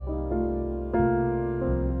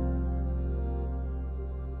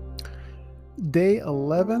Day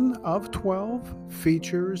 11 of 12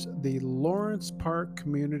 features the Lawrence Park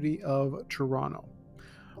community of Toronto.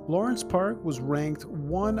 Lawrence Park was ranked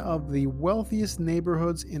one of the wealthiest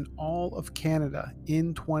neighborhoods in all of Canada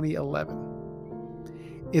in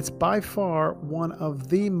 2011. It's by far one of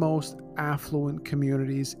the most affluent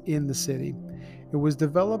communities in the city. It was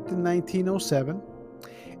developed in 1907,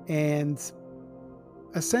 and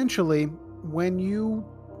essentially, when you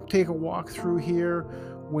take a walk through here,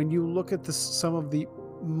 when you look at some of the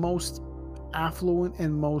most affluent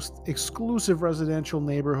and most exclusive residential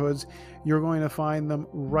neighborhoods, you're going to find them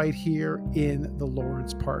right here in the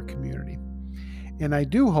Lawrence Park community. And I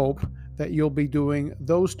do hope that you'll be doing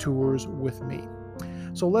those tours with me.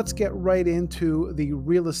 So let's get right into the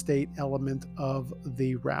real estate element of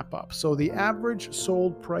the wrap up. So the average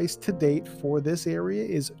sold price to date for this area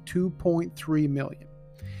is $2.3 million.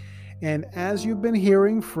 And as you've been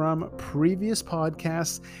hearing from previous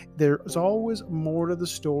podcasts, there's always more to the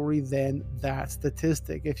story than that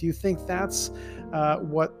statistic. If you think that's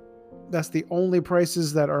the only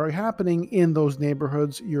prices that are happening in those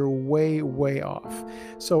neighborhoods, you're way, way off.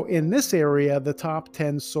 So in this area, the top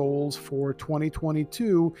 10 solds for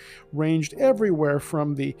 2022 ranged everywhere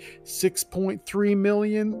from the 6.3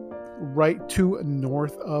 million right to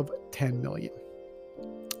north of 10 million.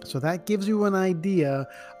 So that gives you an idea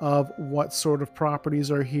of what sort of properties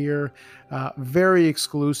are here. Very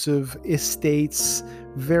exclusive estates,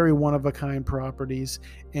 very one-of-a-kind properties,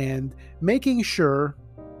 and making sure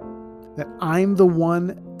that I'm the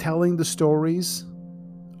one telling the stories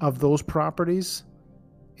of those properties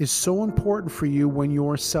is so important for you when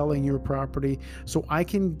you're selling your property, so I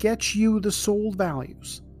can get you the sold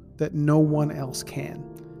values that no one else can.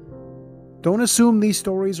 Don't assume these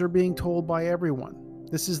stories are being told by everyone.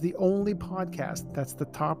 This is the only podcast that's the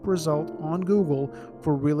top result on Google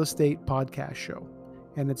for real estate podcast show,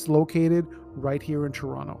 and it's located right here in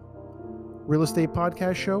Toronto.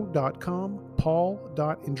 realestatepodcastshow.com,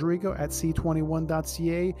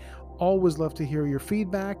 paul.indrigo@c21.ca. Always love to hear your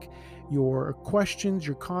feedback, your questions,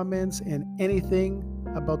 your comments, and anything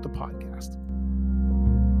about the podcast.